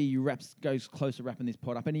probably goes close to wrapping this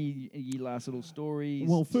pod up. Any last little stories?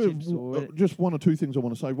 Well, just 1 or 2 things I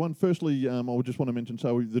want to say. One, firstly, I would just want to mention,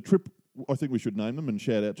 so the trip, I think we should name them and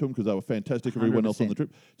shout out to them because they were fantastic, 100%. Everyone else on the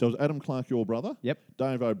trip. So it was Adam Clark, your brother. Yep.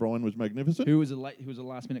 Dave O'Brien was magnificent. Who was a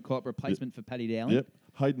last-minute call-up replacement for Paddy Dowling. Yep.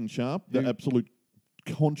 Hayden Sharp, the absolute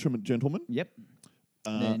consummate gentleman. Yep.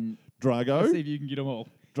 Then Drago. Let's see if you can get them all.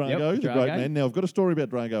 Drago, the great man. Now, I've got a story about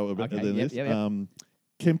Drago about this.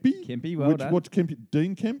 Kempy, well done. What's Kempy?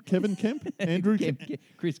 Dean Kemp? Kevin Kemp? Andrew Kemp?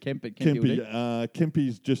 Chris Kemp at Kempy.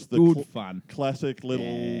 Kempy's just the good fun. Classic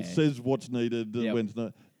little says what's needed.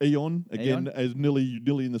 Eon, again, as nearly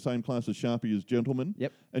in the same class as Sharpie as gentleman.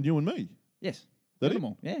 Yep. And you and me. Yes. That them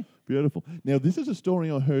all. Yeah. Beautiful. Now, this is a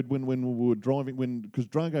story I heard when we were driving, because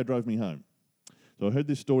Drago drove me home. So I heard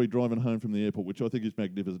this story driving home from the airport, which I think is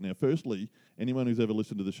magnificent. Now, firstly, anyone who's ever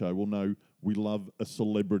listened to the show will know we love a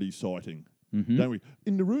celebrity sighting. don't we?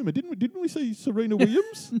 In the rumour, didn't we see Serena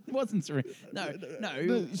Williams? It wasn't Serena.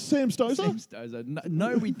 No. Sam Stosur? Sam Stosur.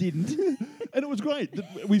 No, we didn't. And it was great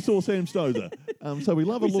that we saw Sam Stosur. So we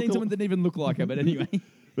love a We've look. seen someone that didn't even look like her, but anyway.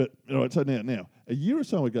 But all right, so now, a year or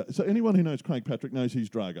so ago, so anyone who knows Craig Patrick knows he's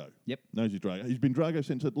Drago. Yep. Knows he's Drago. He's been Drago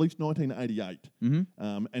since at least 1988.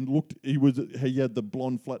 Mm-hmm. And he had the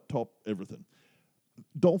blonde flat top, everything.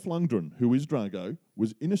 Dolph Lundgren, who is Drago,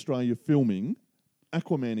 was in Australia filming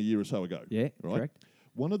Aquaman a year or so ago. Yeah, right? correct.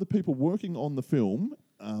 One of the people working on the film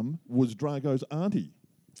was Drago's auntie,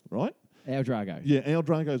 right? Our Drago. Yeah, our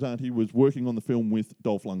Drago's auntie was working on the film with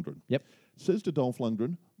Dolph Lundgren. Yep. Says to Dolph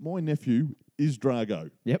Lundgren, my nephew is Drago.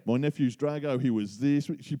 Yep. My nephew's Drago. He was this.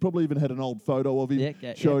 She probably even had an old photo of him,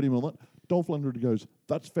 showed him all that. Dolph Lundgren goes,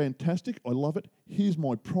 that's fantastic. I love it. Here's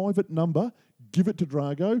my private number. Give it to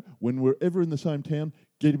Drago. When we're ever in the same town,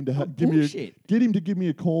 get him to give me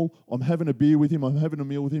a call. I'm having a beer with him. I'm having a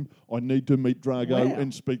meal with him. I need to meet Drago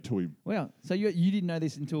and speak to him. Wow. So you didn't know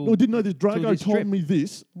this until... No, I didn't know this. Drago told trip. me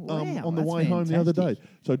this Wow, on the way home the other day.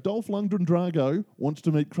 So Dolph Lundgren Drago wants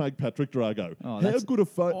to meet Craig Patrick Drago. Oh, how good a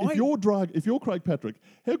photo... If you're Craig Patrick,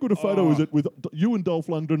 how good a photo is it with you and Dolph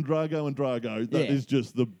Lundgren, Drago and Drago? That is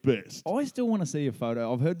just the best. I still want to see a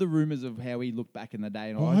photo. I've heard the rumours of how he looked back in the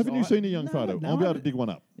day. And haven't you seen a young photo? I'll be able to dig one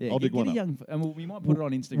up. Yeah, I'll dig one up. And we might put it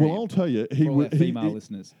on Instagram. Well, I'll tell you, female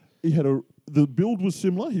listeners. He had the build was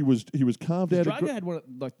similar. He was carved out. Drago had one.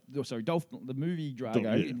 Dolph, the movie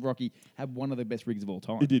Drago in Rocky had one of the best rigs of all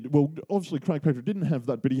time. He did. Well, obviously Craig Patrick didn't have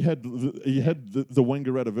that, but he had the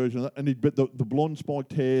Wangaratta version of that, and the blonde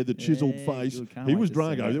spiked hair, the chiseled face. He was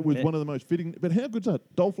Drago. It was one of the most fitting. But how good's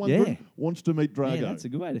that? Dolph Lundgren wants to meet Drago. Yeah, that's a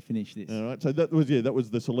good way to finish this. All right. So that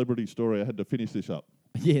was the celebrity story. I had to finish this up.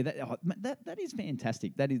 Yeah, that is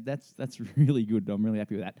fantastic. That's really good. I'm really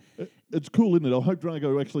happy with that. It's cool, isn't it? I hope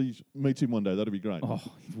Drago actually meets him one day. That'd be great. Oh,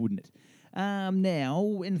 wouldn't it?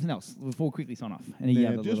 Now, anything else before we quickly sign off?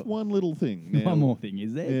 One little thing. Now, one more thing,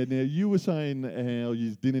 is there? Yeah, now, you were saying how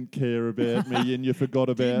you didn't care about me and you forgot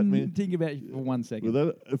about me. Think about it for 1 second.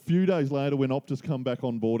 Well, a few days later, when Optus come back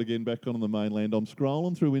on board again, back on the mainland, I'm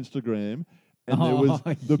scrolling through Instagram, and there was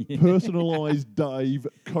the personalised Dave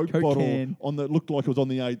Coke bottle can. on that looked like it was on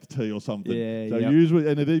the 8th tee or something. Yeah, so usually,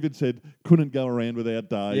 and it even said couldn't go around without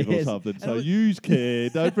Dave or something. And so use care.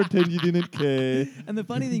 Don't pretend you didn't care. And the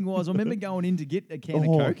funny thing was, I remember going in to get a can of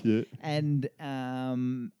Coke, and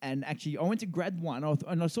actually I went to grab one,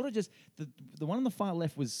 and I sort of just the one on the far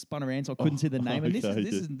left was spun around, so I couldn't see the name. And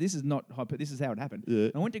this is not hyper. This is how it happened. Yeah.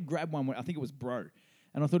 And I went to grab one. I think it was Bro.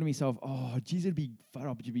 And I thought to myself, geez, it'd be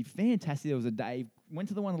fantastic. There was a Dave. Went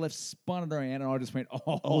to the one on the left, spun it around, and I just went, it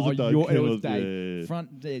was Dave. Yeah.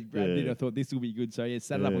 Front there, grabbed it. I thought this will be good. So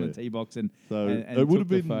set it up on the tee box and it would took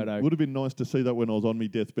the photo. Would have been nice to see that when I was on my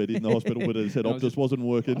deathbed in the hospital, but it said Optus wasn't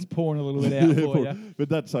working. I was pouring a little bit out for you. But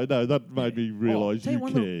that made me realise you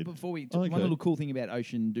cared. One little cool thing about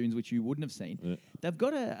Ocean Dunes, which you wouldn't have seen, they've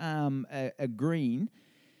got a green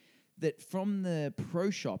that from the pro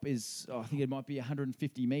shop is, I think it might be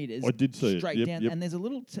 150 metres. I did see straight down. And there's a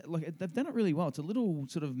little, they've done it really well. It's a little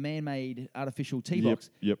sort of man-made artificial tee box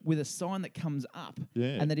with a sign that comes up.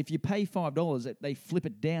 Yeah. And that if you pay $5, they flip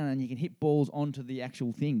it down and you can hit balls onto the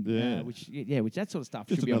actual thing. Yeah. Which that sort of stuff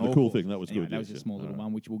just should be on all another cool course. thing. That was anyway, good. That was a small little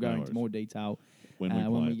one, which we'll go into more detail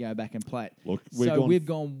when we go back and play it. Look, we've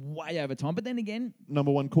gone way over time. But then again,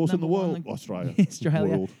 number one course in the world, Australia.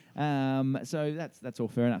 Australia. So that's all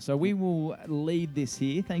fair enough. So we will leave this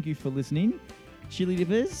here. Thank you for listening.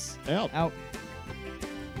 Chillidippers out.